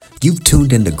You've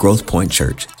tuned into Growth Point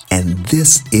Church, and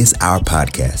this is our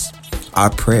podcast. Our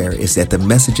prayer is that the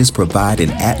messages provide an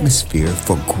atmosphere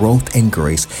for growth and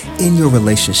grace in your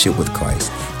relationship with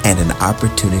Christ and an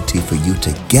opportunity for you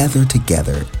to gather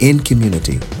together in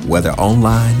community, whether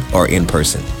online or in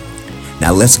person.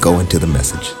 Now let's go into the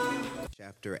message.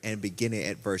 Chapter and beginning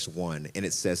at verse 1, and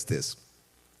it says this: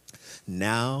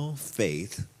 Now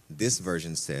faith, this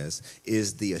version says,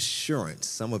 is the assurance.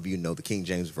 Some of you know the King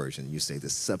James Version. You say the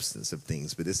substance of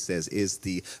things, but this says is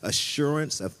the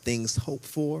assurance of things hoped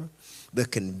for, the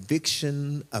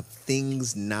conviction of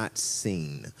things not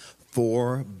seen.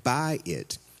 For by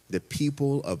it the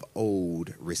people of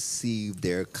old received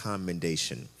their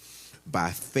commendation.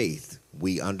 By faith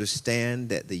we understand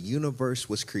that the universe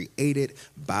was created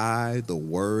by the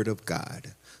word of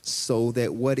God, so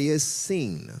that what is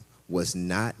seen was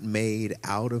not made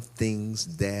out of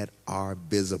things that are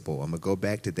visible. I'm going to go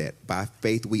back to that. By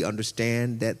faith, we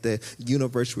understand that the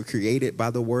universe was created by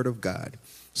the word of God,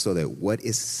 so that what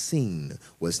is seen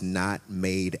was not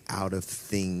made out of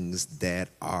things that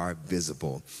are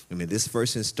visible. And in this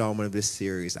first installment of this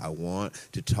series, I want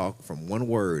to talk from one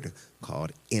word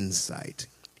called insight.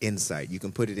 Insight. You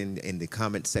can put it in the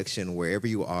comment section wherever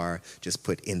you are. Just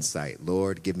put insight.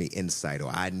 Lord, give me insight, or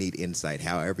I need insight,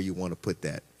 however you want to put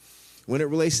that. When it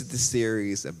relates to this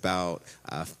series about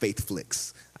faith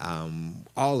flicks,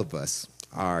 all of us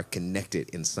are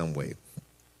connected in some way.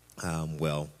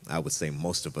 Well, I would say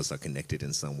most of us are connected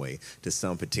in some way to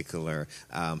some particular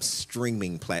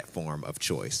streaming platform of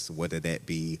choice, whether that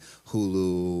be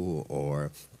Hulu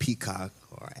or Peacock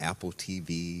or Apple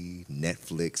TV,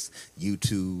 Netflix,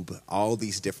 YouTube, all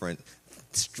these different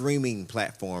streaming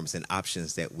platforms and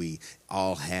options that we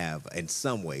all have in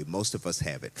some way. Most of us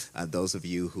have it. Those of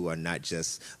you who are not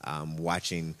just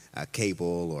watching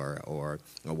cable or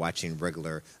watching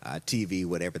regular TV,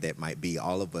 whatever that might be,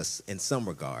 all of us in some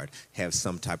regard have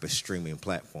some type of streaming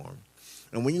platform.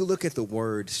 And when you look at the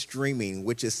word streaming,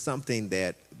 which is something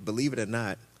that, believe it or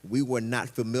not, we were not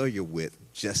familiar with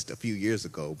just a few years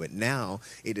ago, but now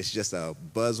it is just a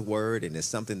buzzword, and it's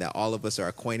something that all of us are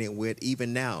acquainted with.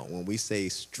 Even now, when we say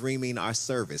streaming our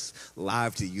service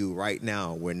live to you right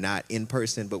now, we're not in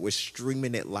person, but we're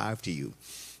streaming it live to you.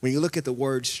 When you look at the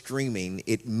word streaming,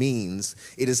 it means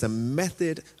it is a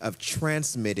method of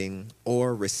transmitting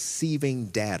or receiving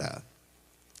data,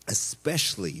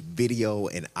 especially video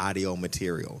and audio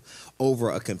material,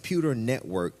 over a computer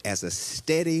network as a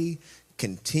steady,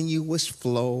 continuous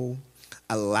flow,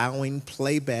 allowing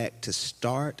playback to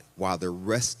start while the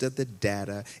rest of the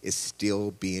data is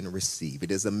still being received. It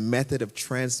is a method of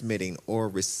transmitting or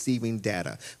receiving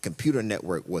data. Computer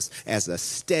network was as a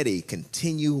steady,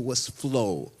 continuous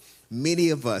flow. Many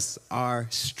of us are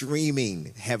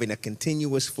streaming, having a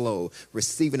continuous flow,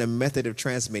 receiving a method of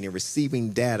transmitting, receiving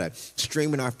data,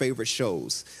 streaming our favorite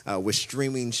shows. We're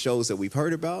streaming shows that we've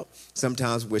heard about.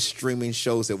 Sometimes we're streaming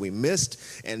shows that we missed.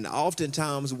 And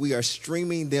oftentimes we are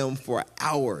streaming them for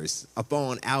hours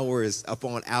upon hours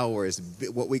upon hours,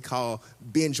 what we call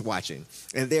binge watching.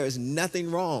 And there is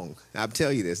nothing wrong. I'll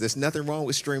tell you this. There's nothing wrong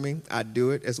with streaming. I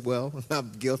do it as well.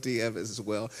 I'm guilty of it as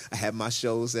well. I have my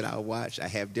shows that I watch. I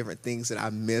have different things that I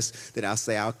miss that I'll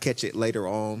say I'll catch it later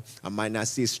on. I might not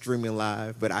see it streaming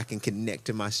live, but I can connect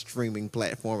to my streaming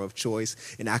platform of choice,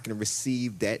 and I can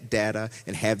receive that data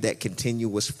and have that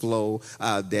continuous flow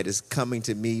that is coming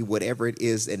to me, whatever it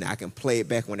is, and I can play it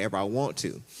back whenever I want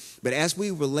to. But as we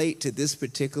relate to this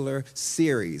particular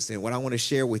series, and what I want to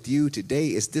share with you today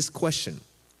is this question.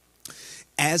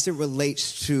 As it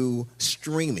relates to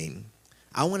streaming,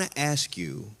 I want to ask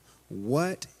you,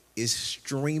 what is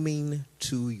streaming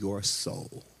to your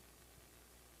soul?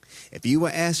 If you will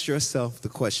ask yourself the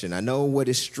question, I know what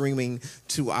is streaming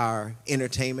to our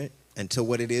entertainment and to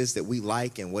what it is that we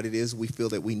like and what it is we feel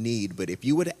that we need, but if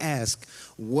you were to ask,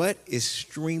 what is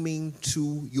streaming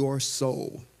to your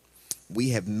soul? We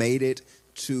have made it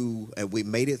we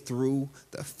made it through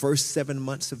the first 7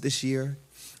 months of this year.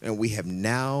 And we have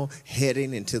now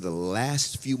heading into the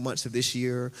last few months of this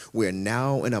year. We're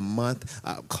now in a month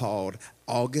called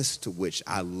August, which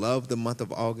I love the month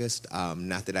of August.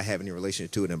 Not that I have any relation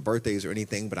to it in birthdays or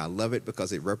anything, but I love it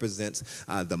because it represents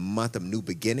the month of new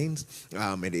beginnings.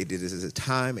 And it is a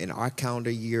time in our calendar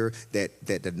year that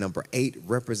the number 8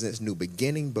 represents new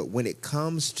beginning. But when it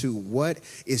comes to what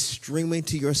is streaming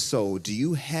to your soul, do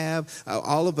you have,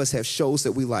 all of us have shows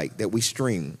that we like, that we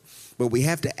stream. But we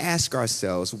have to ask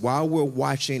ourselves, while we're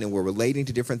watching and we're relating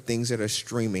to different things that are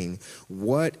streaming,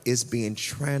 what is being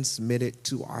transmitted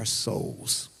to our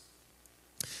souls?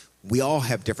 We all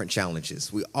have different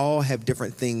challenges. We all have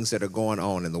different things that are going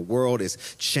on, and the world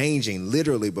is changing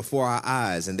literally before our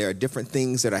eyes, and there are different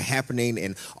things that are happening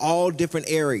in all different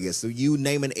areas. So you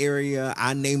name an area,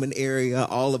 I name an area,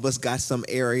 all of us got some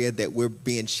area that we're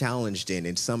being challenged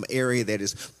in some area that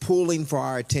is pulling for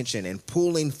our attention and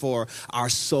pulling for our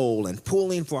soul and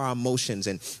pulling for our emotions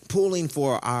and pulling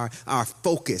for our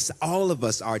focus. All of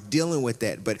us are dealing with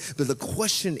that. But the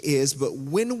question is, but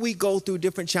when we go through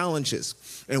different challenges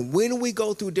and when we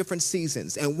go through different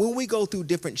seasons and when we go through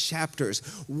different chapters,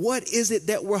 what is it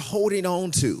that we're holding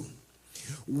on to?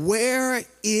 Where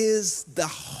is the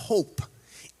hope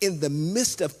in the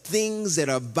midst of things that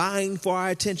are vying for our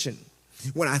attention?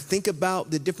 When I think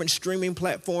about the different streaming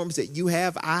platforms that you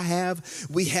have, I have,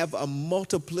 we have a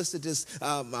multiplicitous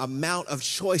amount of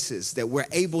choices that we're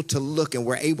able to look and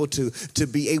we're able to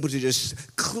be able to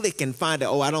just click and find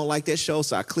out, oh, I don't like that show,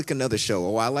 so I click another show.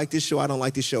 Oh, I like this show, I don't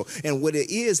like this show. And what it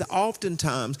is,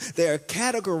 oftentimes, they're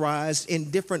categorized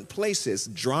in different places,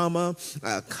 drama,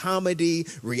 comedy,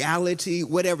 reality,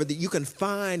 whatever, that you can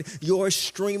find your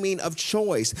streaming of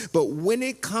choice. But when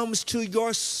it comes to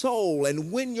your soul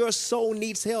and when your soul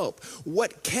needs help,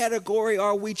 what category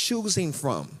are we choosing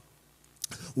from?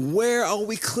 Where are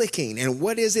we clicking? And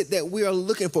what is it that we are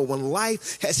looking for? When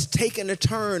life has taken a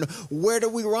turn, where do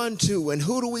we run to and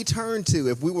who do we turn to?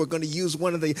 If we were going to use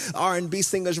one of the R&B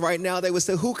singers right now, they would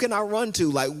say, who can I run to?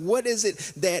 Like, what is it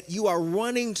that you are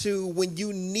running to when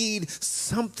you need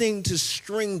something to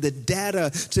string the data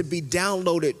to be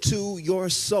downloaded to your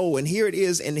soul? And here it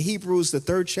is in Hebrews, the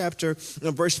 3rd chapter,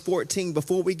 verse 14.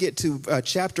 Before we get to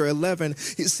chapter 11,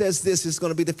 it says this is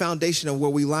going to be the foundation of where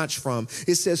we launch from.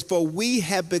 It says, for we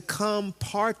have become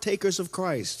partakers of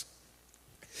Christ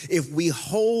if we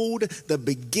hold the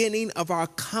beginning of our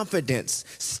confidence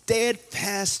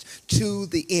steadfast to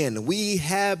the end. We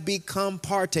have become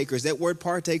partakers. That word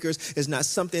partakers is not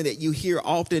something that you hear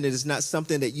often. It is not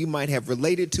something that you might have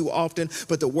related to often,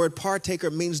 but the word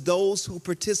partaker means those who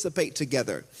participate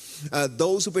together.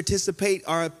 Those who participate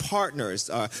are partners.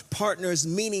 Partners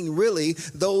meaning really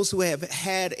those who have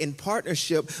had in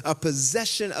partnership a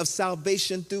possession of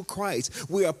salvation through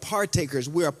Christ. We are partakers.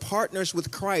 We are partners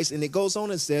with Christ. And it goes on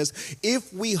and says,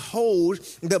 if we hold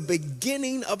the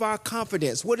beginning of our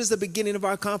confidence. What is the beginning of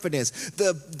our confidence?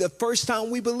 The first time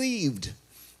we believed.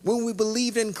 When we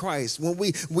believed in Christ, when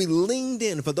we leaned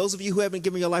in. For those of you who haven't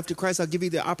given your life to Christ, I'll give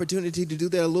you the opportunity to do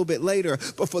that a little bit later.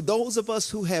 But for those of us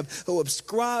who have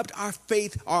ascribed our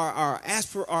faith,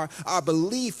 our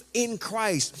belief in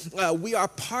Christ, we are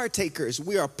partakers.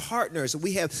 We are partners.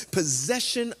 We have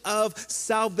possession of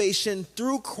salvation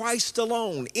through Christ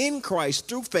alone, in Christ,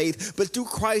 through faith, but through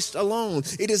Christ alone.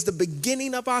 It is the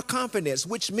beginning of our confidence,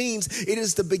 which means it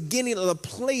is the beginning of the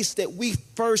place that we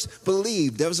first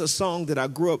believed. There was a song that I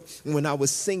grew up when I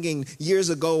was singing years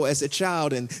ago as a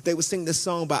child, and they would sing this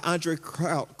song by Andre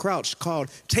Crouch called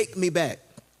Take Me Back.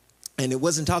 And it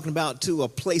wasn't talking about to a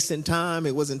place in time.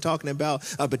 It wasn't talking about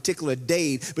a particular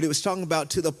date, but it was talking about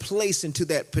to the place and to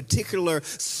that particular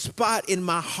spot in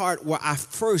my heart where I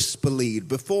first believed,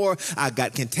 before I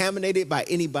got contaminated by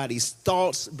anybody's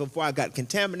thoughts, before I got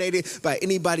contaminated by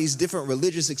anybody's different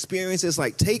religious experiences.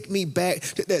 Like, take me back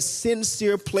to that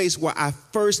sincere place where I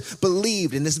first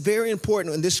believed. And it's very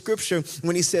important in this scripture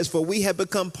when he says, for we have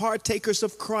become partakers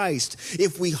of Christ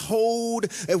if we hold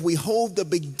the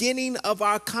beginning of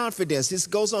our confidence. This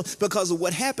goes on because of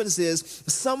what happens is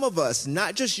some of us,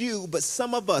 not just you, but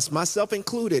some of us, myself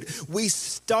included, we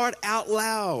start out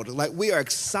loud. Like, we are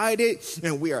excited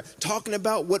and we are talking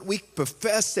about what we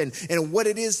profess and what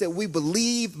it is that we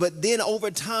believe. But then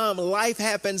over time, life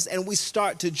happens and we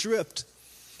start to drift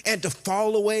and to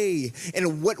fall away.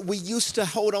 And what we used to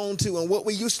hold on to and what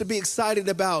we used to be excited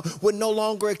about, we're no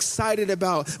longer excited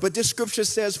about. But this scripture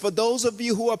says, for those of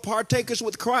you who are partakers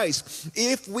with Christ,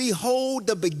 if we hold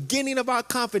the beginning of our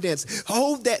confidence,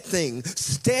 hold that thing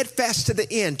steadfast to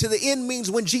the end. To the end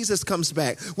means when Jesus comes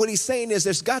back. What he's saying is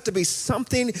there's got to be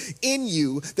something in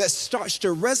you that starts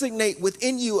to resonate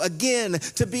within you again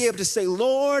to be able to say,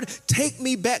 Lord, take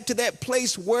me back to that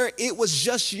place where it was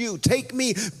just you. Take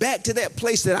me back to that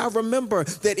place that I remember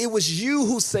that it was you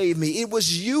who saved me. It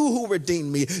was you who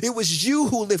redeemed me. It was you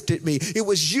who lifted me. It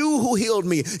was you who healed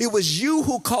me. It was you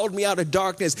who called me out of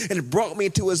darkness and brought me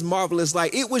into his marvelous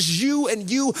light. It was you and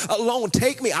you alone.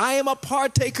 Take me. I am a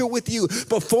partaker with you.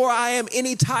 Before I am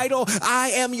any title, I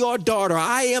am your daughter.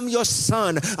 I am your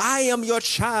son. I am your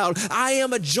child. I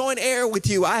am a joint heir with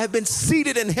you. I have been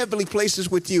seated in heavenly places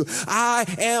with you. I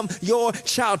am your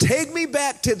child. Take me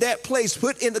back to that place.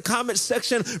 Put in the comment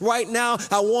section right now,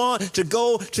 I want to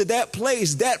go to that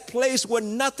place where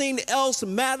nothing else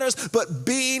matters but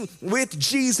being with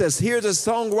Jesus. Here's a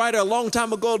songwriter a long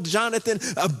time ago, Jonathan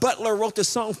Butler, wrote the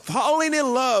song, "Falling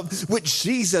in love with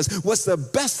Jesus was the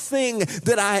best thing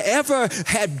that I ever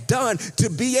had done, to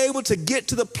be able to get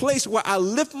to the place where I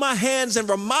lift my hands and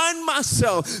remind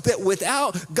myself that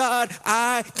without God,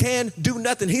 I can do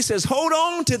nothing." He says, hold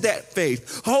on to that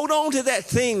faith. Hold on to that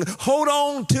thing. Hold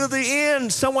on to the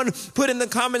end. Someone put in the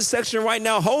comment section right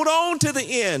now, hold on to the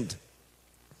end.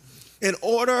 In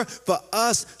order for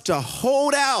us to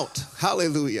hold out,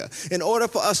 hallelujah, in order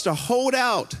for us to hold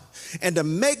out and to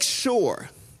make sure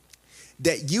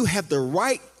that you have the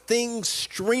right things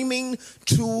streaming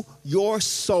to your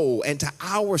soul and to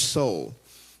our soul,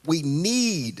 we've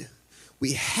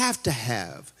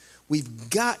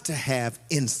got to have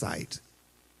insight.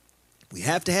 We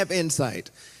have to have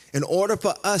insight. In order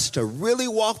for us to really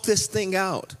walk this thing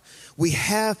out, we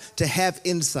have to have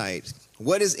insight.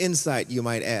 What is insight, you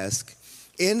might ask?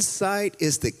 Insight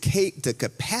is the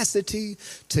capacity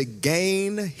to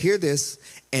gain, hear this,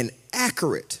 an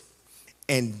accurate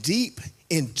and deep,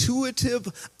 intuitive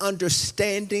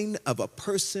understanding of a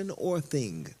person or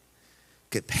thing.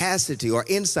 Capacity, or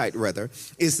insight rather,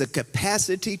 is the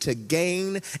capacity to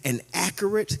gain an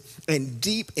accurate and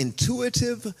deep,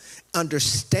 intuitive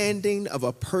understanding of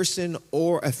a person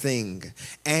or a thing.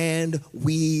 And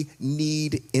we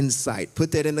need insight.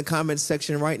 Put that in the comments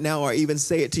section right now, or even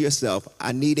say it to yourself.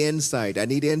 I need insight. I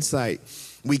need insight.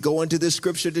 We go into this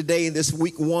scripture today in this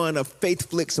week 1 of Faith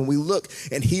Flicks, and we look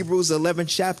in Hebrews 11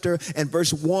 chapter and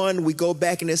verse 1. We go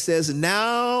back and it says,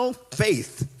 now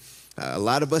faith. A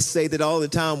lot of us say that all the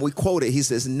time. We quote it. He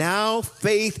says, now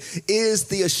faith is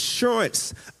the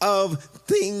assurance of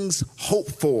things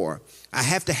hoped for. I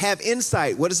have to have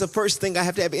insight. What is the first thing I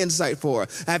have to have insight for?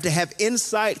 I have to have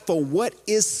insight for what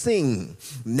is seen.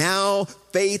 Now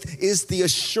faith is the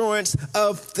assurance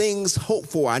of things hoped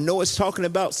for. I know it's talking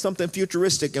about something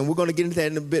futuristic, and we're going to get into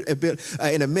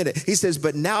that in a minute. He says,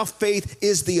 but now faith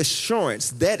is the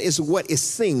assurance. That is what is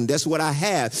seen. That's what I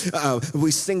have.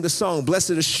 We sing the song, Blessed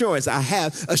Assurance. I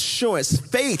have assurance.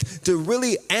 Faith, to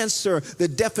really answer the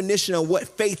definition of what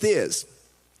faith is.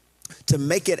 To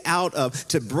make it out of,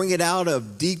 to bring it out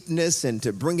of deepness and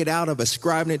to bring it out of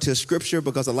ascribing it to scripture,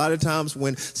 because a lot of times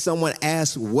when someone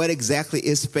asks what exactly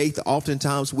is faith,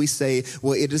 oftentimes we say,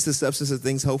 well, it is the substance of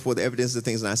things hoped for, the evidence of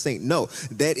things not seen. No,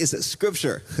 that is a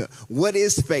scripture. What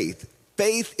is faith?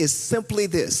 Faith is simply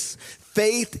this.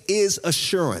 Faith is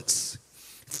assurance.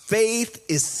 Faith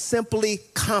is simply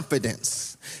confidence.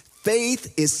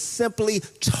 Faith is simply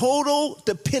total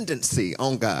dependency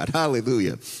on God.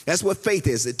 Hallelujah. That's what faith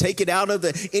is. Take it out of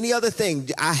any other thing.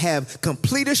 I have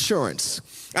complete assurance.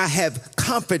 I have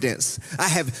confidence. I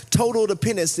have total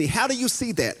dependency. How do you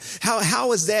see that?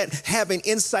 How is that having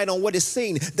insight on what is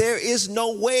seen? There is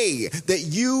no way that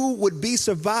you would be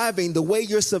surviving the way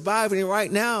you're surviving right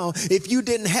now if you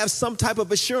didn't have some type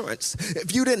of assurance,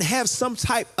 if you didn't have some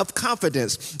type of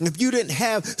confidence, if you didn't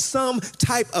have some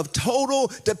type of total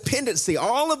dependency.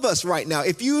 All of us right now,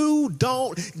 if you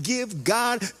don't give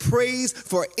God praise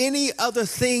for any other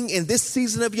thing in this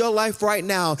season of your life right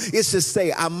now, it's to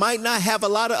say, I might not have a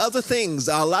lot of other things.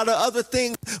 A lot of other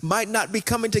things might not be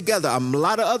coming together. A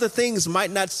lot of other things might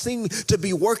not seem to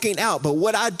be working out. But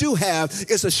what I do have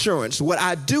is assurance. What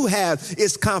I do have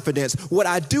is confidence. What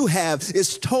I do have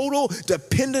is total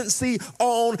dependency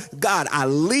on God. I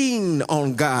lean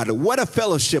on God. What a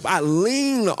fellowship. I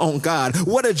lean on God.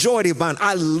 What a joy divine.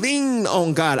 I lean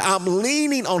on God. I'm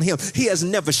leaning on him. He has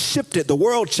never shifted. The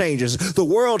world changes. The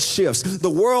world shifts.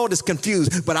 The world is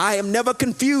confused. But I am never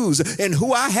confused in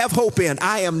who I have hope in.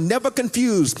 I am never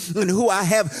confused in who I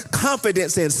have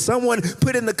confidence in. Someone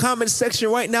put in the comment section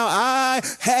right now, I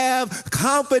have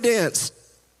confidence.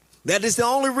 That is the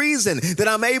only reason that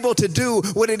I'm able to do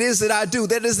what it is that I do.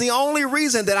 That is the only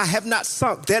reason that I have not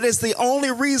sunk. That is the only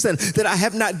reason that I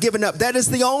have not given up. That is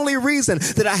the only reason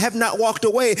that I have not walked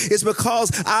away, is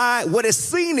because what is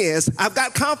seen is I've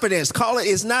got confidence. Call it,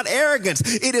 it's not arrogance.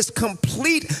 It is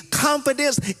complete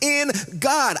confidence in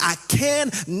God. I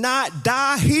cannot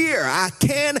die here. I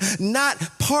cannot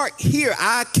park here.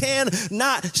 I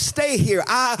cannot stay here.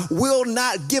 I will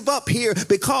not give up here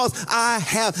because I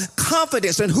have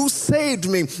confidence in who saved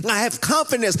me. I have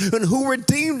confidence in who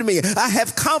redeemed me. I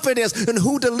have confidence in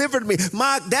who delivered me.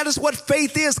 That is what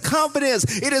faith is,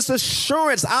 confidence. It is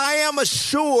assurance. I am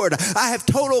assured. I have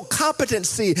total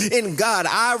competency in God.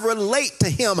 I relate to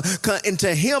him and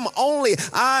to him only.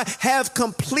 I have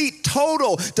complete,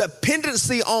 total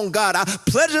dependency on God. I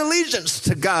pledge allegiance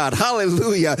to God.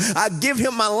 Hallelujah. I give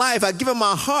him my life. I give him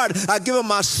my heart. I give him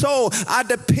my soul. I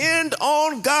depend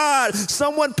on God.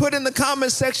 Someone put in the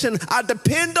comment section, I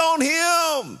depend on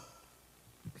him.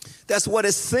 That's what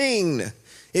it's seen.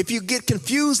 If you get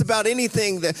confused about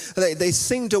anything, they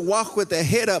seem to walk with their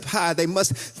head up high. They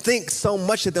must think so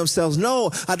much of themselves.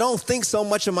 No, I don't think so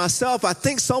much of myself. I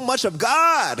think so much of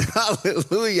God.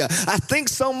 Hallelujah. I think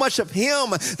so much of him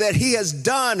that he has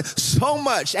done so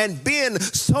much and been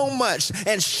so much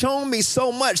and shown me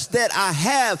so much that I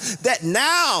have that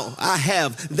now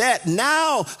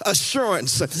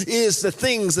assurance is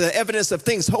the evidence of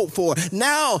things hoped for.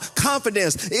 Now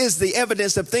confidence is the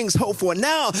evidence of things hoped for.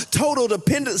 Now total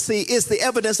dependence is the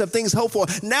evidence of things hoped for.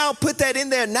 Now put that in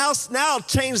there. Now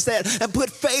change that and put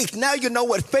faith. Now you know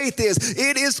what faith is.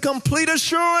 It is complete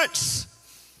assurance.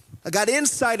 I got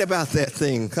insight about that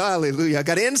thing. Hallelujah. I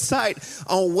got insight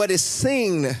on what is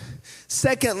seen.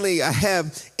 Secondly, I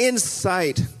have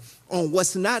insight on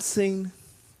what's not seen.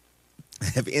 I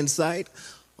have insight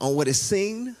on what is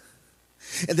seen.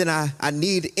 And then I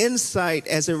need insight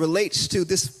as it relates to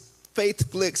this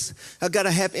faith flicks. I got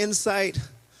to have insight.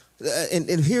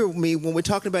 And hear me, when we're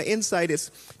talking about insight, it's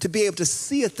to be able to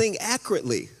see a thing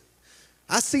accurately.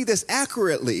 I see this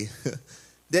accurately,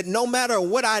 that no matter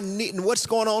what I need and what's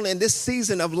going on in this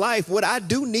season of life, what I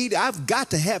do need, I've got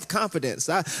to have confidence.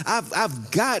 I've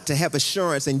got to have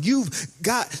assurance, and you've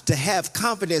got to have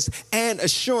confidence and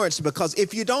assurance, because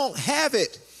if you don't have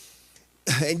it,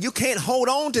 and you can't hold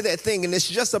on to that thing, and it's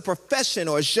just a profession,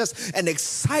 or it's just an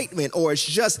excitement, or it's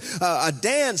just a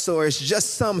dance, or it's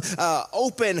just some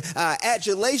open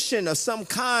adulation of some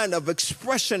kind of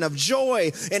expression of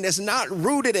joy, and it's not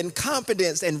rooted in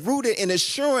confidence and rooted in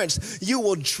assurance, you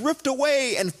will drift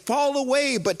away and fall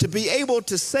away. But to be able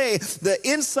to say, the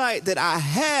insight that I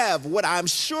have, what I'm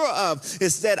sure of,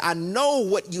 is that I know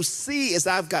what you see is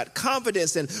I've got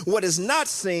confidence, and what is not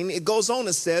seen, it goes on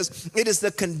and says, it is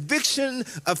the conviction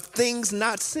of things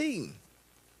not seen.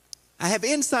 I have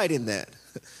insight in that.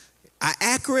 I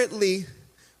accurately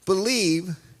believe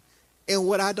in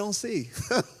what I don't see.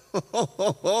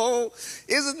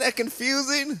 Isn't that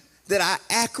confusing? That I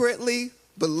accurately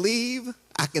believe,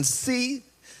 I can see,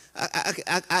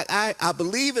 I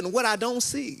believe in what I don't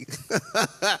see.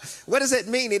 What does that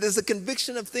mean? It is a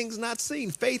conviction of things not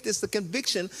seen. Faith is the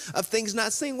conviction of things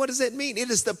not seen. What does that mean? It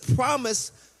is the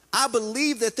promise. I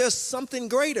believe that there's something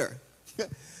greater.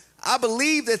 I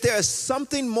believe that there is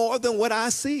something more than what I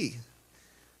see.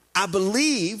 I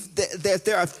believe that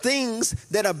there are things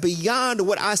that are beyond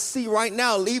what I see right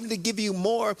now. Even to give you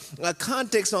more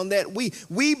context on that,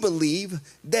 we believe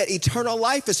that eternal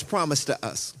life is promised to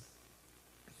us.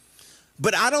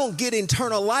 But I don't get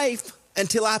eternal life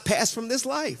until I pass from this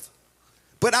life.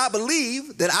 But I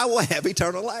believe that I will have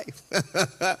eternal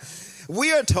life.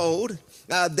 We are told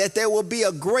that there will be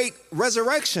a great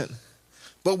resurrection.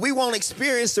 But we won't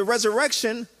experience the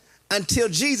resurrection until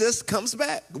Jesus comes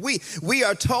back. We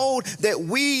are told that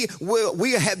we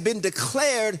have been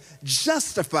declared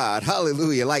justified.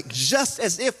 Hallelujah. Like just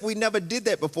as if we never did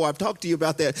that before. I've talked to you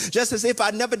about that. Just as if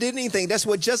I never did anything. That's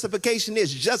what justification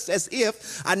is. Just as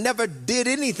if I never did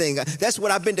anything. That's what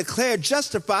I've been declared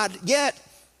justified, yet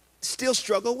still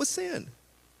struggle with sin.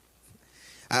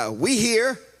 We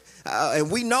hear and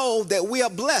we know that we are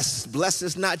blessed. Blessed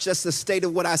is not just a state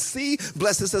of what I see.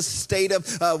 Blessed is a state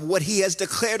of what he has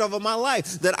declared over my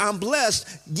life, that I'm blessed.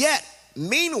 Yet,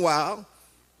 meanwhile,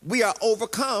 we are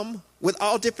overcome with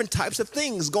all different types of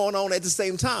things going on at the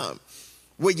same time,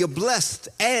 where you're blessed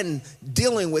and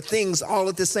dealing with things all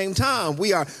at the same time.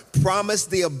 We are promised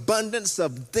the abundance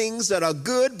of things that are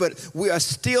good, but we are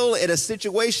still in a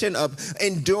situation of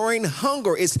enduring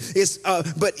hunger.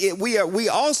 We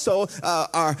also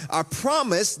are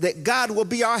promised that God will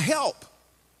be our help.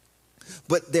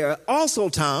 But there are also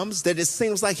times that it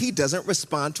seems like he doesn't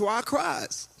respond to our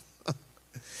cries.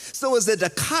 So it's a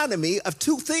dichotomy of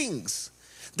two things,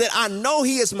 that I know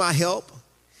he is my help,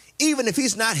 even if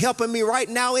he's not helping me right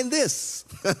now in this.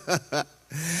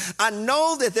 I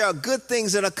know that there are good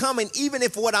things that are coming, even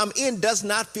if what I'm in does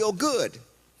not feel good.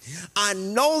 I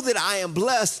know that I am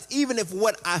blessed, even if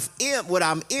what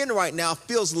I'm in right now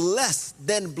feels less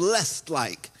than blessed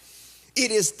like. It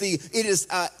is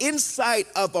insight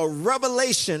of a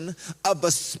revelation of a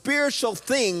spiritual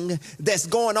thing that's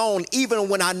going on, even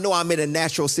when I know I'm in a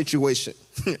natural situation.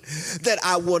 that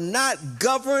I will not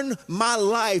govern my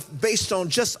life based on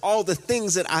just all the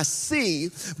things that I see,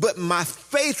 but my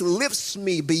faith lifts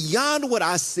me beyond what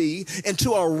I see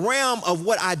into a realm of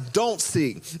what I don't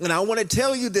see. And I want to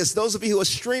tell you this, those of you who are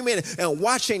streaming and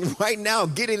watching right now,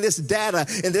 getting this data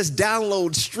and this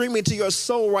download streaming to your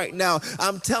soul right now,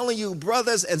 I'm telling you,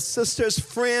 brothers and sisters,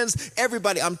 friends,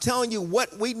 everybody, I'm telling you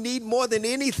what we need more than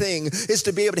anything is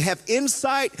to be able to have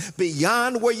insight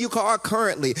beyond where you are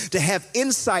currently, to have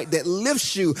insight that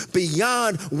lifts you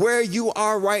beyond where you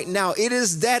are right now. It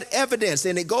is that evidence.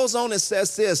 And it goes on and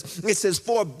says this. It says,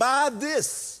 for by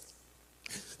this,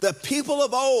 the people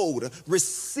of old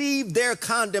received their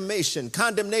commendation,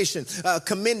 They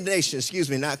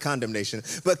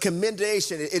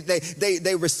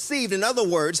received, in other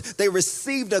words, they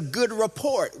received a good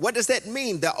report. What does that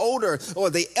mean? The older or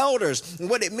the elders,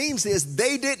 what it means is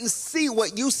they didn't see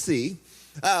what you see.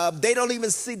 They didn't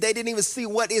even see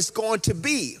what it's going to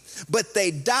be, but they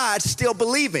died still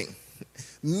believing.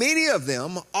 Many of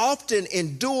them often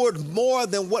endured more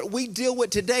than what we deal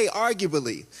with today,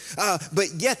 arguably,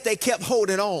 but yet they kept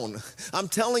holding on. I'm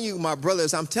telling you, my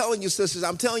brothers, I'm telling you, sisters,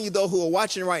 I'm telling you, those who are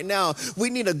watching right now,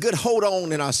 we need a good hold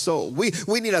on in our soul. We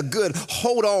need a good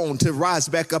hold on to rise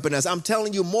back up in us. I'm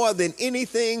telling you, more than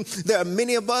anything, there are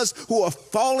many of us who are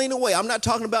falling away. I'm not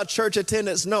talking about church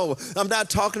attendance, no. I'm not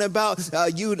talking about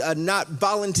you not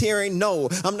volunteering, no.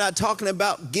 I'm not talking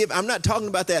about I'm not talking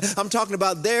about that. I'm talking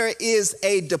about there is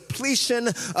a depletion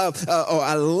of or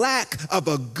a lack of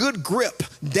a good grip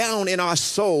down in our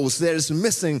souls that is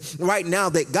missing right now,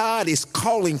 that God is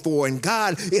calling for and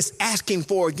God is asking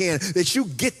for again, that you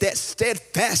get that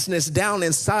steadfastness down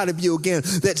inside of you again,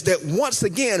 that once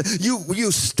again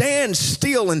you stand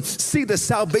still and see the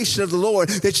salvation of the Lord,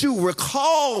 that you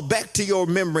recall back to your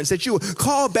remembrance, that you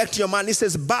call back to your mind. He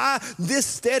says, by this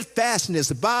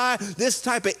steadfastness, by this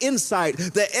type of insight,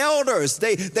 the elders,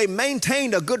 they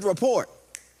maintained a good report.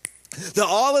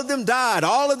 All of them died.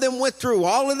 All of them went through.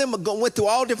 All of them went through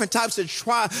all different types of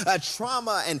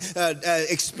trauma and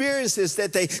experiences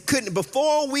that they couldn't.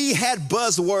 Before we had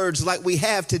buzzwords like we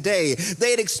have today,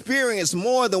 they had experienced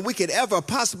more than we could ever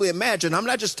possibly imagine. I'm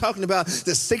not just talking about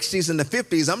the 60s and the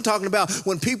 50s. I'm talking about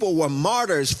when people were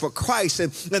martyrs for Christ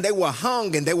and they were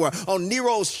hung and they were on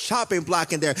Nero's chopping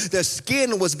block and their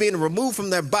skin was being removed from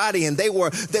their body and they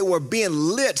were being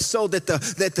lit so that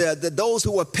those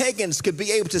who were pagans could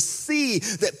be able to see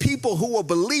that people who were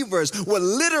believers were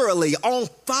literally on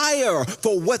fire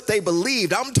for what they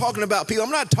believed. I'm talking about people. I'm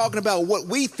not talking about what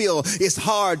we feel is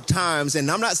hard times.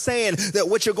 And I'm not saying that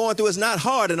what you're going through is not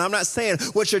hard. And I'm not saying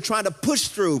what you're trying to push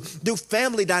through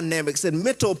family dynamics and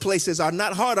mental places are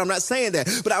not hard. I'm not saying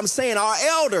that. But I'm saying our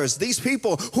elders, these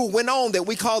people who went on that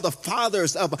we call the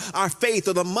fathers of our faith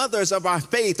or the mothers of our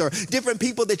faith or different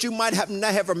people that you might have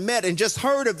not ever met and just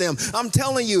heard of them. I'm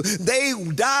telling you, they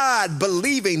died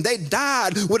believing. They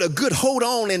died with a good hold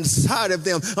on inside of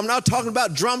them. I'm not talking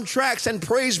about drum tracks and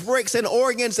praise breaks and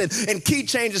organs and key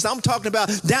changes. I'm talking about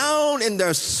down in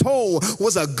their soul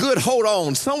was a good hold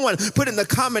on. Someone put in the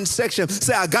comment section,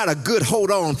 say, I got a good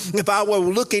hold on. If I were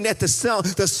looking at the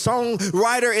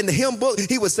songwriter in the hymn book,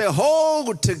 he would say,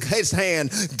 hold to his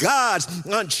hand, God's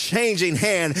unchanging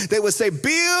hand. They would say,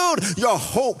 build your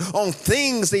hope on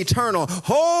things eternal.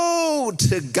 Hold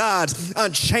to God's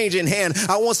unchanging hand.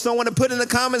 I want someone to put in the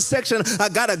comment section, I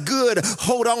got a good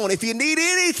hold on. If you need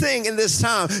anything in this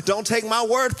time, don't take my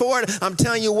word for it. I'm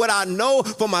telling you what I know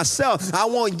for myself. I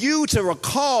want you to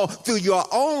recall through your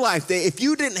own life that if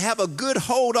you didn't have a good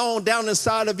hold on down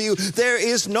inside of you, there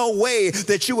is no way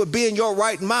that you would be in your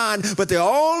right mind. But the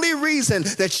only reason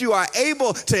that you are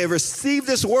able to receive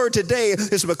this word today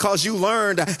is because you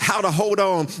learned how to hold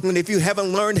on. And if you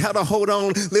haven't learned how to hold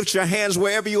on, lift your hands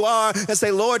wherever you are and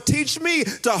say, Lord, teach me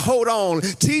to hold on.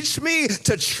 Teach me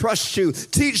to trust you.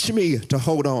 Teach me to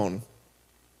hold on.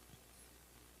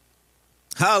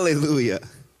 Hallelujah.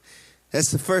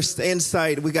 That's the first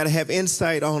insight. We got to have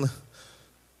insight on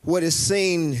what is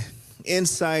seen,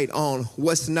 insight on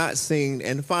what's not seen.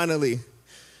 And finally,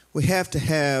 we have to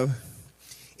have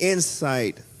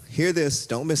insight. Hear this,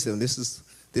 don't miss it.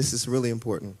 This is really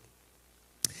important.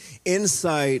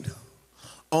 Insight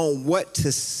on what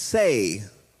to say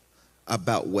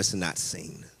about what's not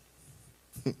seen.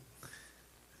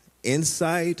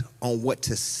 Insight on what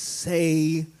to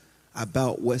say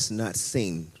about what's not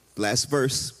seen. Last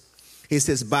verse. He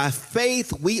says, by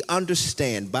faith we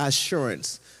understand, by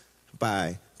assurance,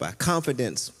 by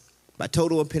confidence, by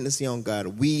total dependency on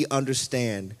God, we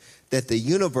understand that the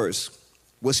universe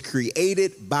was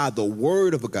created by the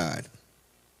word of God,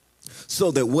 so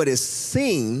that what is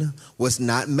seen was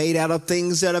not made out of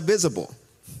things that are visible.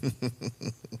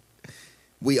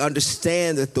 We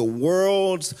understand that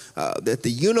that the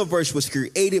universe was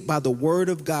created by the word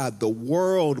of God. The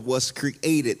world was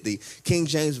created. The King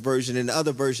James Version and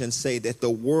other versions say that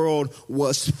the world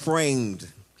was framed.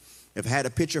 If I had a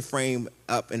picture frame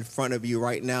up in front of you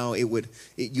right now, you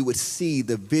would see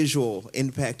the visual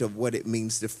impact of what it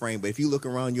means to frame. But if you look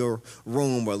around your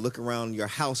room or look around your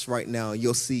house right now,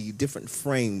 you'll see different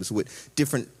frames with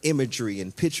different imagery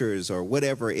and pictures or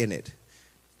whatever in it.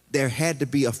 There had to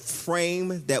be a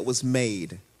frame that was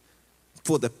made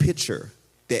for the picture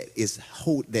that is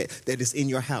in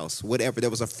your house, whatever. There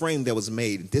was a frame that was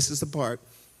made. This is the part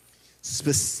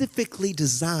specifically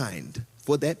designed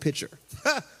for that picture.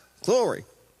 Glory.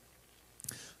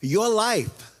 Your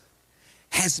life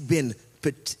is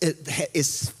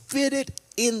fitted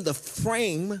in the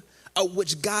frame of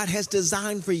which God has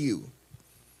designed for you.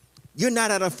 You're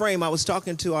not out of frame. I was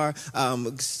talking to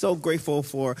so grateful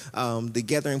for the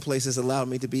Gathering Places allowed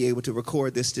me to be able to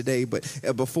record this today. But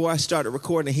before I started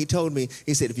recording, he told me,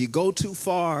 he said, if you go too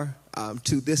far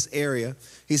to this area,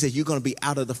 he said, you're going to be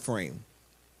out of the frame.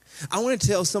 I want to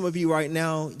tell some of you right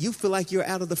now, you feel like you're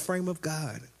out of the frame of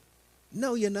God.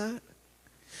 No, you're not.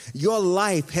 Your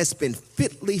life has been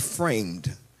fitly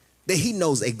framed. That he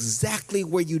knows exactly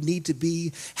where you need to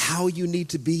be, how you need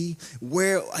to be,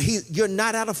 you're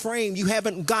not out of frame. You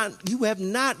have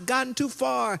not gotten too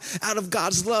far out of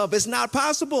God's love. It's not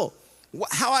possible.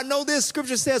 How I know this,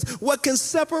 scripture says, what can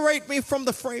separate me from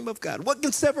the frame of God? What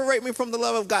can separate me from the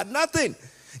love of God? Nothing.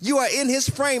 You are in his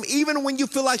frame. Even when you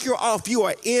feel like you're off, you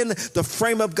are in the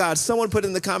frame of God. Someone put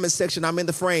in the comment section, I'm in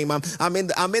the frame. I'm in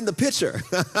the picture.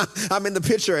 I'm in the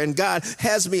picture, and God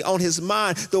has me on his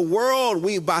mind. The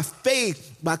world, by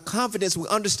faith, by confidence, we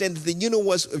understand that the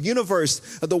universe,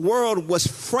 the world was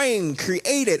framed,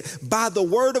 created by the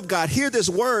word of God. Hear this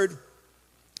word.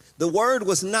 The word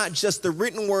was not just the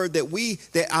written word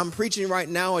that I'm preaching right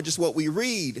now or just what we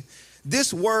read.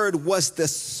 This word was the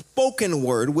spoken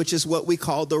word, which is what we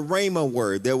call the Rhema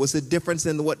word. There was a difference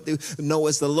in what we know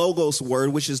as the Logos word,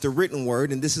 which is the written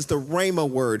word, and this is the Rhema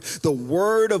word, the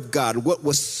word of God, what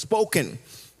was spoken.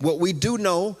 What we do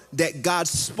know that God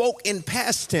spoke in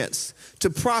past tense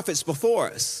to prophets before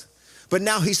us, but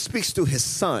now he speaks through his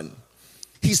son.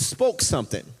 He spoke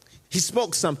something.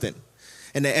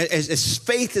 And as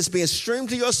faith is being streamed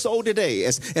to your soul today,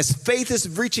 as faith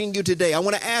is reaching you today, I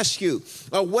want to ask you,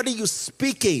 what are you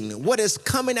speaking? What is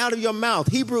coming out of your mouth?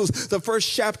 Hebrews, the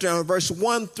first chapter, verse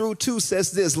 1 through 2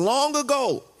 says this: long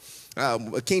ago,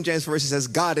 King James Version says,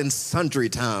 God in sundry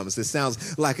times. It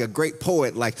sounds like a great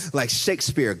poet, like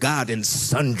Shakespeare, God in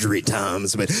sundry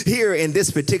times. But here in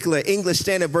this particular English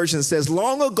Standard Version says,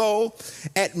 long ago,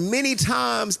 at many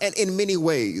times and in many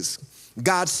ways,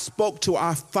 God spoke to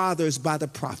our fathers by the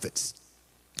prophets.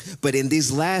 But in these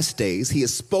last days, he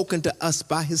has spoken to us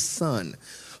by his Son,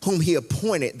 whom he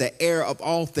appointed the heir of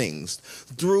all things,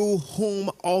 through whom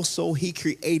also he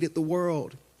created the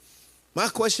world. My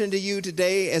question to you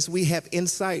today, as we have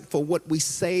insight for what we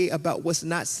say about what's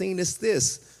not seen, is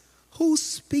this: who's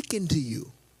speaking to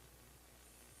you?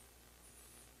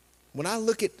 When I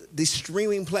look at the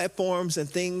streaming platforms and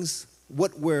things,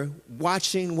 what we're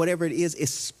watching, whatever it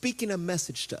is speaking a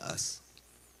message to us.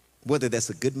 Whether that's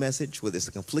a good message, whether it's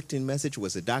a conflicting message, whether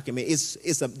it's a document,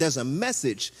 there's a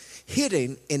message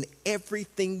hidden in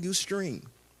everything you stream.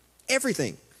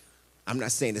 Everything. I'm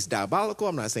not saying it's diabolical.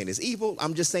 I'm not saying it's evil.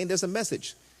 I'm just saying there's a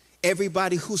message.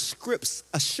 Everybody who scripts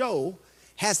a show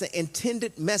has an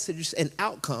intended message and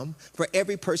outcome for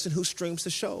every person who streams the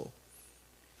show.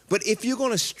 But if you're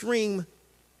going to stream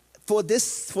for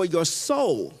your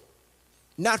soul,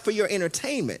 not for your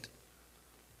entertainment,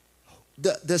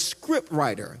 the script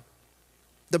writer,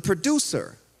 the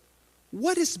producer,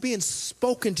 what is being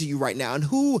spoken to you right now, and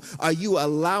who are you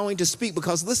allowing to speak?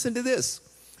 Because listen to this: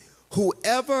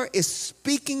 whoever is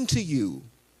speaking to you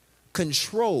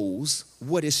controls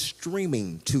what is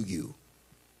streaming to you.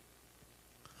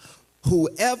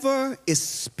 Whoever is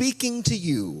speaking to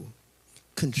you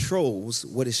controls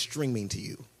what is streaming to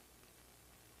you.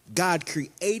 God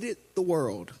created the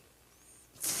world,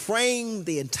 framed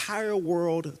the entire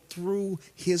world through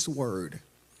his word.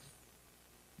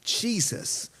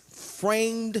 Jesus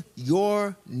framed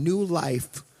your new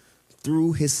life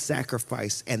through his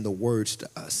sacrifice and the words to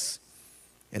us.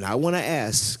 And I want to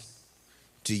ask,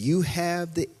 do you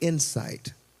have the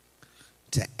insight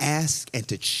to ask and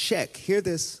to check, hear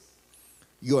this,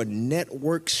 your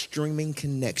network streaming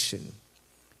connection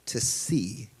to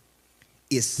see,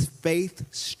 is faith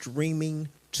streaming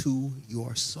to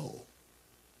your soul?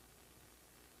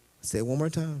 Say it one more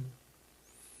time.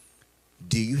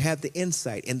 Do you have the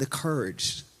insight and the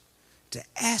courage to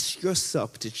ask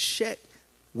yourself, to check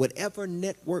whatever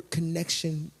network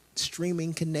connection,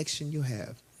 streaming connection you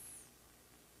have,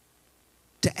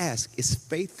 to ask, is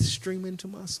faith streaming to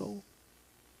my soul?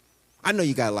 I know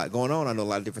you got a lot going on. I know a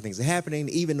lot of different things are happening.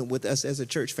 Even with us as a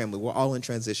church family, we're all in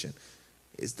transition.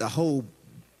 It's the whole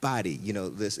body,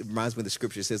 this it reminds me of the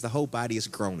scripture. It says the whole body is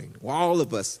groaning. Well, all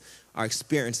of us are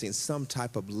experiencing some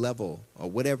type of level or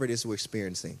whatever it is we're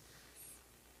experiencing.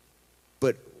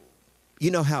 But you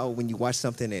know how when you watch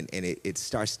something and it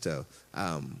starts to,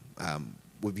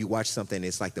 when you watch something,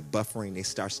 it's like the buffering, it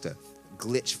starts to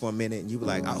glitch for a minute and you be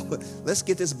like, oh, let's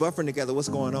get this buffering together. What's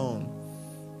going on?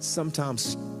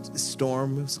 Sometimes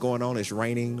storms going on, it's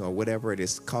raining or whatever, it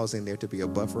is causing there to be a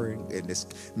buffering and it's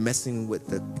messing with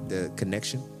the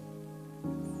connection.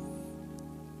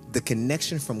 The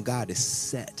connection from God is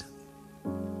set.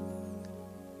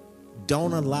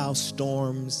 Don't allow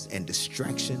storms and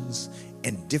distractions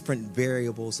and different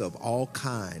variables of all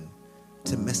kind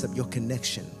to mess up your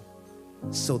connection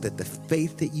so that the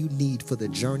faith that you need for the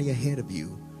journey ahead of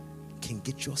you can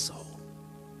get your soul.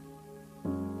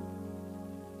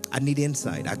 I need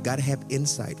insight. I got to have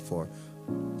insight for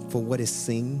what is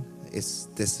seen. It's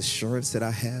this assurance that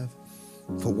I have.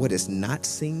 For what is not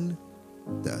seen,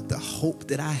 the hope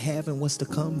that I have in what's to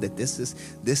come, that this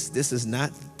is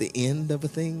not the end of a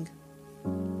thing.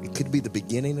 It could be the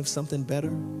beginning of something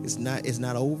better. It's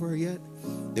not over yet.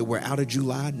 That we're out of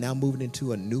July, now moving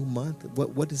into a new month.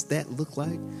 What does that look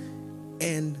like?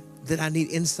 And that I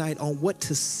need insight on what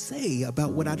to say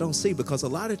about what I don't see. Because a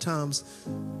lot of times,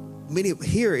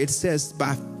 here it says,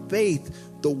 by faith,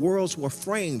 the worlds were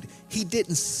framed. He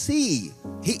didn't see.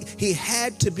 He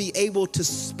had to be able to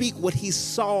speak what he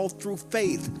saw through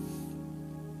faith.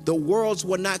 The worlds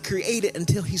were not created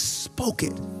until he spoke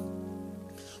it.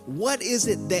 What is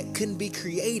it that can be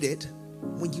created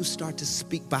when you start to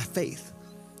speak by faith?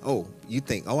 Oh, you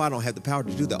think, I don't have the power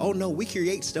to do that. Oh, no, we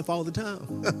create stuff all the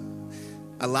time.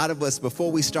 A lot of us,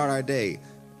 before we start our day,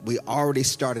 we already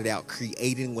started out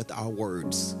creating with our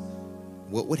words.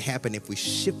 What would happen if we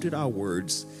shifted our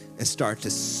words and start to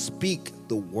speak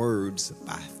the words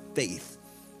by faith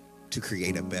to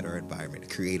create a better environment,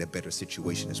 to create a better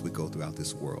situation as we go throughout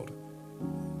this world?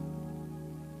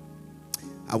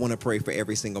 I want to pray for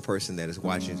every single person that is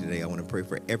watching today. I want to pray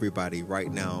for everybody right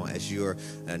now as you're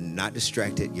not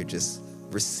distracted. You're just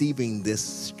receiving this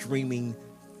streaming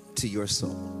to your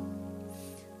soul.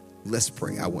 Let's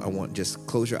pray. I want just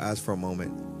close your eyes for a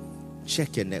moment.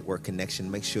 Check your network connection.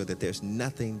 Make sure that there's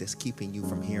nothing that's keeping you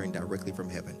from hearing directly from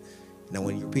heaven. Now,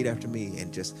 when you repeat after me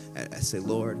and just I say,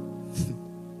 Lord,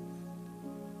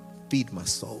 feed my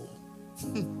soul.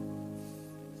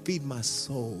 Feed my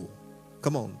soul.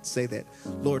 Come on, say that.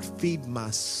 Lord, feed my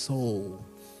soul.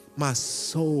 My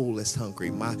soul is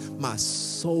hungry. My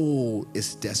soul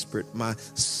is desperate. My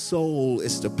soul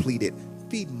is depleted.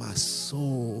 Feed my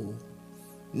soul.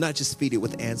 Not just feed it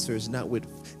with answers, not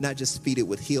just feed it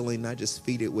with healing, not just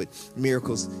feed it with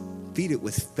miracles. Feed it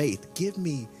with faith. Give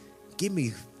me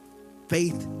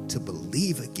faith to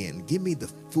believe again. Give me the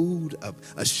food of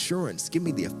assurance. Give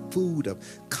me the food of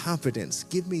confidence.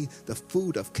 Give me the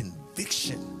food of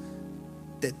conviction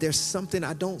that there's something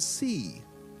I don't see.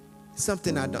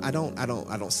 Something I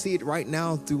don't see it right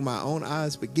now through my own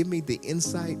eyes, but give me the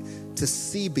insight to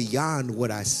see beyond what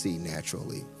I see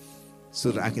naturally so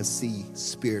that I can see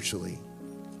spiritually.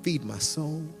 Feed my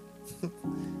soul.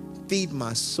 Feed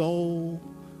my soul.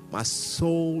 My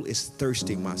soul is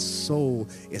thirsty. My soul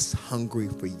is hungry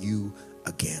for you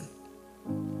again.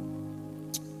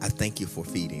 I thank you for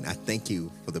feeding. I thank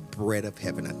you for the bread of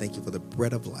heaven. I thank you for the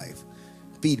bread of life.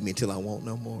 Feed me till I want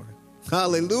no more.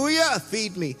 Hallelujah.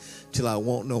 Feed me till I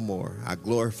want no more. I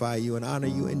glorify you and honor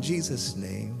you in Jesus'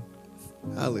 name.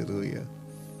 Hallelujah.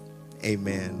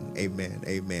 Amen. Amen.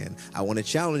 Amen. I want to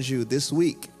challenge you this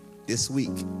week,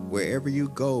 wherever you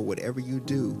go, whatever you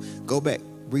do, go back,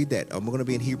 read that. I'm going to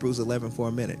be in Hebrews 11 for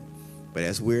a minute. But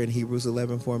as we're in Hebrews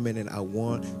 11 for a minute, I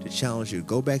want to challenge you.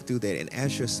 Go back through that and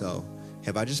ask yourself,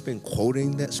 have I just been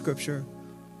quoting that scripture?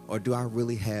 Or do I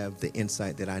really have the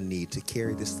insight that I need to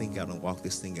carry this thing out and walk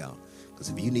this thing out? Because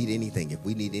if we need anything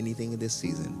in this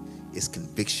season, it's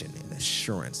conviction and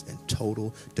assurance and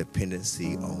total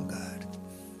dependency on God.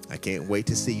 I can't wait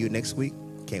to see you next week.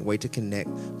 Can't wait to connect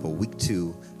for week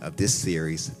 2 of this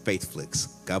series, Faith Flicks.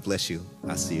 God bless you.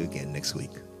 I'll see you again next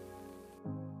week.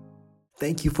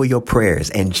 Thank you for your prayers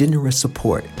and generous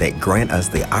support that grant us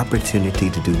the opportunity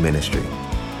to do ministry.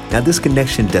 Now, this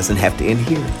connection doesn't have to end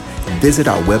here. Visit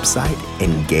our website,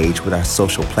 engage with our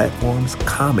social platforms,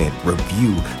 comment,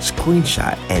 review,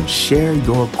 screenshot, and share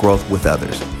your growth with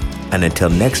others. And until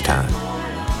next time,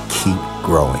 keep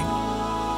growing.